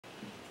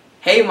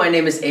Hey, my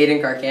name is Aiden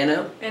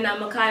Carcano. And I'm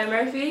Micaiah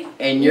Murphy.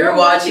 And you're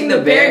watching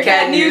the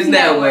Bearcat News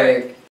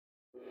Network.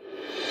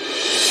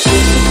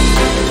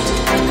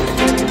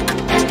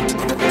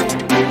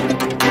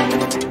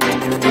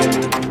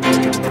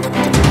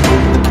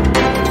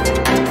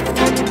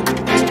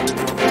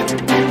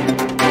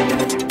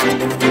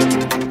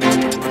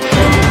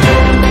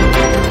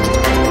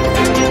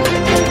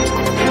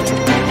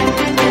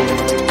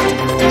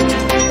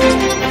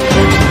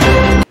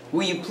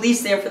 Will you please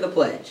stand for the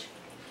pledge?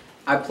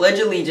 I pledge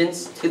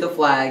allegiance to the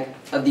flag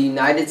of the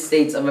United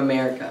States of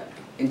America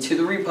and to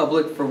the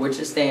republic for which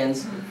it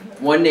stands,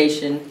 one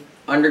nation,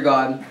 under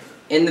God,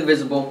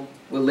 indivisible,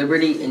 with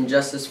liberty and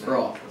justice for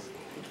all.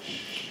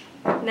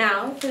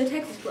 Now for the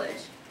Texas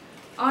Pledge.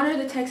 Honor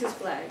the Texas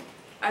flag.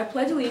 I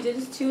pledge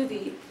allegiance to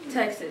the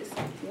Texas,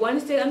 one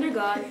state under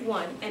God,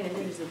 one and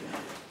indivisible.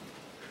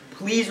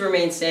 Please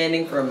remain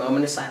standing for a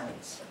moment of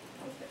silence.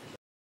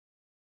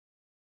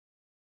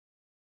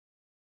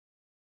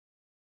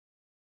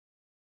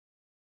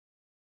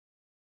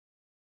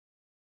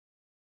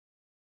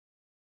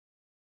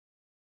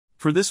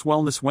 For this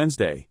Wellness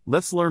Wednesday,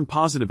 let's learn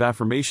positive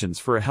affirmations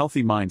for a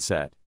healthy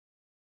mindset.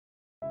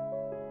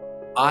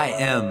 I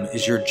am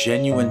is your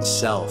genuine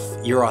self,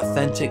 your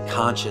authentic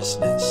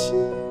consciousness.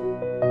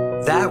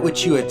 That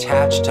which you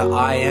attach to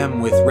I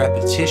am with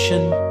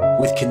repetition,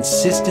 with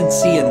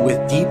consistency, and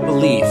with deep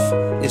belief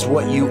is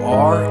what you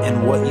are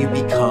and what you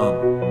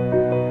become.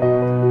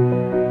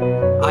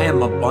 I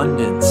am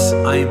abundance,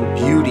 I am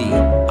beauty,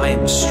 I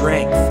am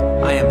strength,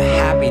 I am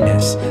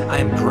happiness, I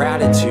am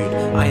gratitude,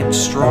 I am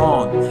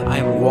strong, I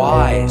am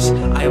wise,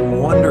 I am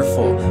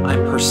wonderful, I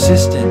am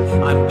persistent,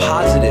 I am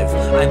positive,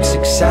 I am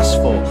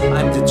successful,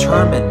 I am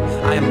determined,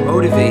 I am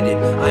motivated,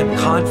 I am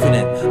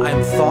confident, I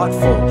am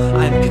thoughtful,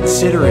 I am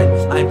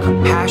considerate, I am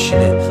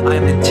compassionate, I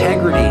am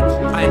integrity,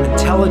 I am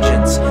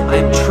intelligence, I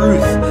am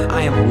truth,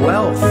 I am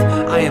wealth,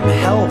 I am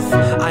health,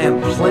 I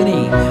am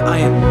plenty, I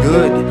am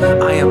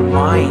good, I am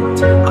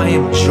mind, I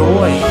am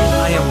joy,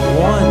 I am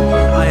one,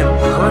 I am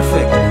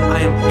perfect,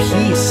 I am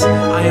peace,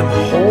 I am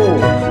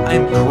whole, I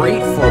am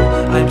grateful,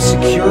 I am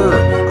secure,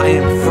 I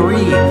am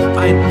free,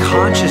 I am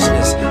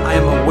consciousness, I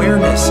am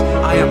awareness,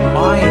 I am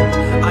mind,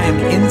 I am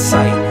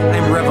insight, I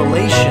am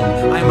revelation,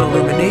 I am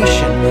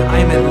illumination, I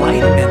am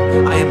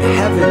enlightenment, I am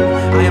heaven,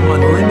 I am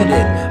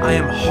unlimited, I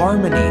am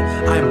harmony,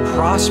 I am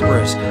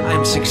prosperous, I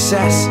am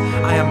success,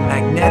 I am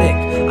magnetic,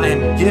 I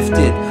am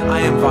gifted,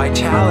 I am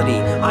vitality,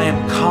 I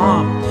am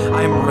calm,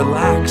 I am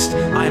relaxed,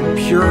 I am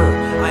pure,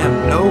 I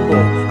am noble,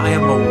 I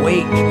am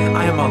awake,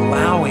 I am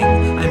allowing,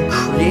 I am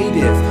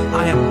creative,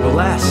 I am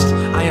blessed,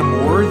 I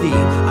am worthy,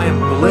 I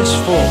am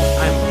blissful,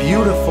 I am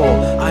beautiful,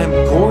 I am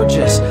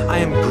gorgeous, I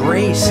am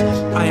grace,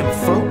 I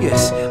am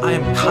focus, I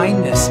am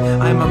kindness,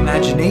 I am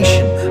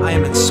imagination, I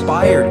am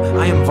inspired,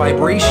 I am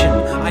vibration,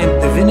 I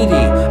am divinity,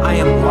 I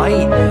am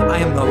light, I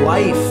am the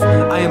life,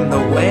 I am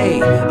the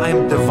way, I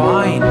am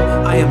divine,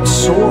 I am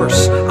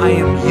source, I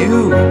am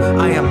you,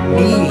 I am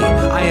me,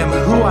 I am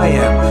who I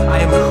am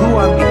who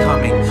I'm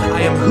becoming,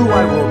 I am who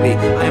I will be,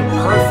 I am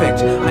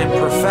perfect, I am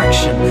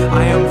perfection,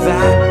 I am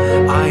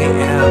that, I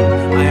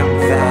am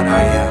that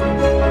I am.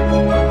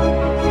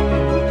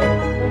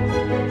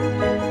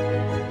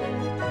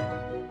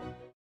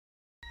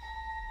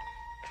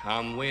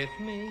 Come with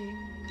me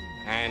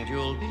and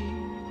you'll be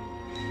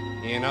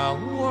in a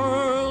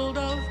world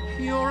of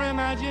pure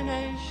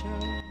imagination.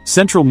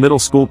 Central Middle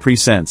School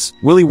presents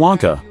Willy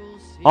Wonka.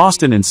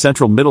 Austin and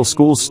Central Middle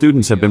School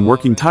students have been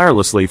working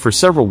tirelessly for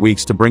several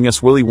weeks to bring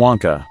us Willy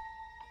Wonka.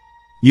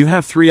 You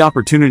have 3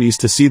 opportunities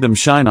to see them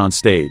shine on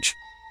stage.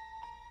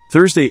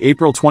 Thursday,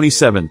 April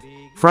 27th,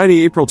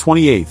 Friday, April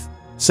 28th,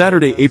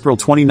 Saturday, April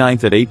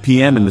 29th at 8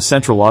 p.m. in the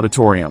Central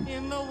Auditorium.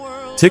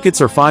 Tickets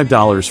are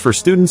 $5 for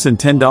students and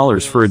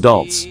 $10 for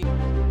adults.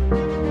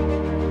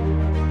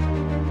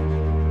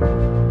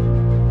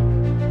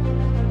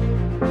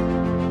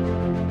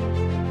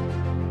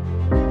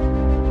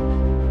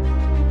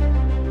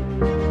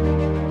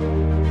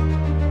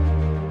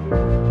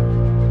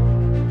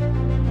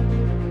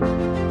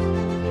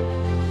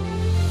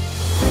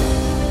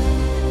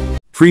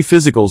 Free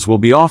physicals will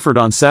be offered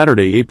on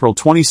Saturday, April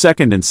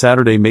 22nd and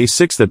Saturday, May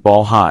 6th at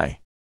Ball High.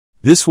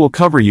 This will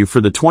cover you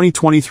for the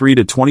 2023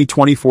 to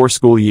 2024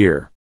 school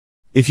year.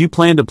 If you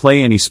plan to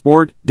play any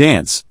sport,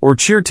 dance, or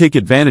cheer, take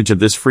advantage of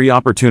this free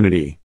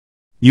opportunity.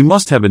 You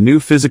must have a new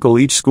physical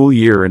each school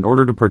year in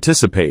order to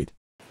participate.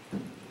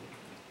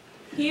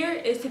 Here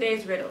is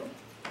today's riddle.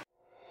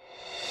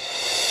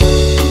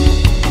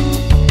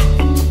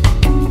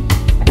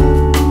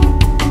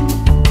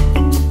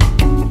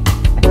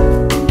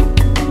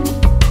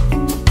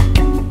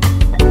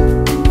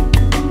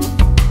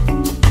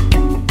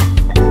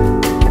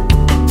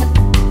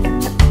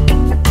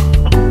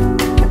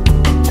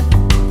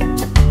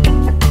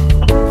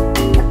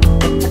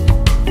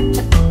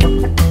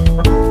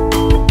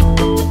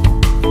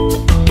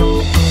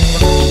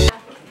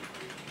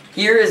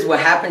 Here is what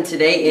happened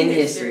today in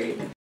history.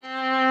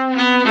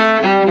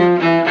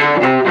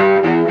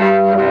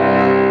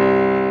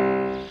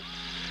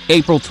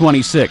 April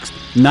 26th,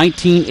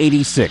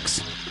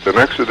 1986. An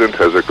accident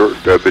has occurred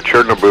at the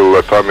Chernobyl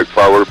atomic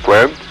power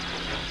plant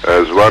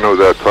as one of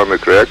the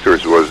atomic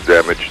reactors was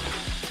damaged.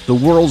 The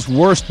world's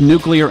worst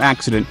nuclear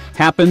accident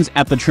happens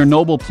at the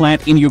Chernobyl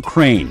plant in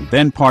Ukraine,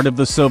 then part of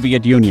the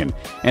Soviet Union.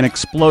 An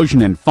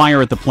explosion and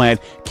fire at the plant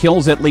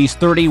kills at least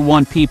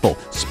 31 people,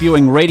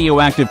 spewing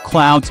radioactive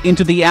clouds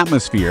into the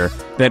atmosphere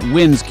that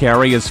winds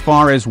carry as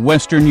far as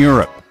Western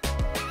Europe.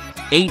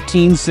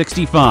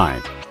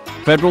 1865.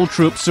 Federal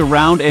troops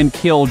surround and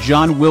kill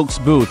John Wilkes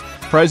Booth,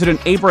 President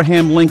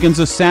Abraham Lincoln's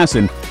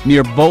assassin,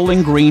 near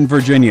Bowling Green,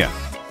 Virginia.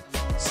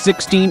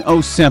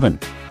 1607.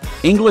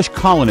 English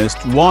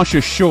colonists wash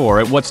ashore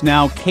at what's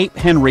now Cape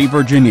Henry,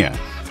 Virginia.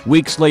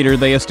 Weeks later,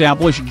 they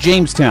establish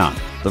Jamestown,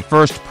 the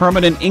first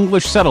permanent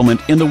English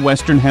settlement in the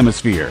Western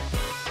Hemisphere.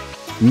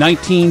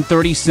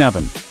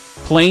 1937.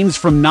 Planes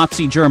from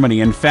Nazi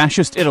Germany and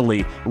Fascist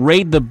Italy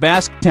raid the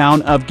Basque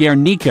town of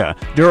Guernica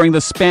during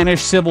the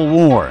Spanish Civil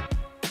War.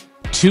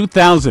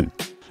 2000.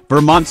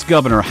 Vermont's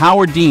Governor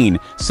Howard Dean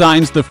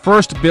signs the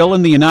first bill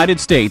in the United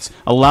States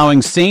allowing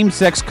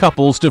same-sex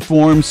couples to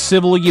form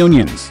civil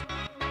unions.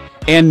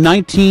 And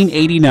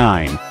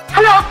 1989.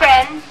 Hello,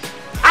 friends.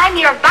 I'm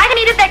your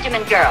Vitamita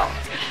Benjamin girl.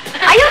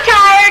 Are you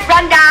tired,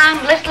 run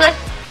down, listless?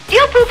 Do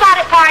you poop out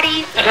at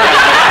parties?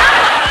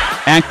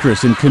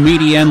 Actress and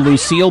comedian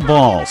Lucille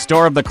Ball,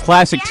 star of the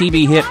classic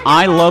TV hit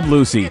I Love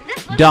Lucy,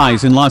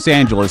 dies in Los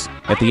Angeles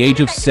at the age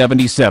of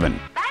 77.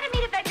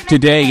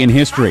 Today in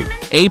history,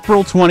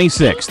 April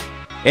 26th.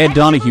 Ed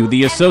Donahue,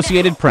 The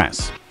Associated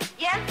Press.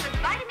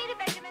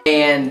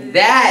 And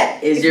that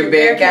is your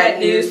Bearcat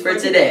News for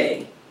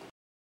today.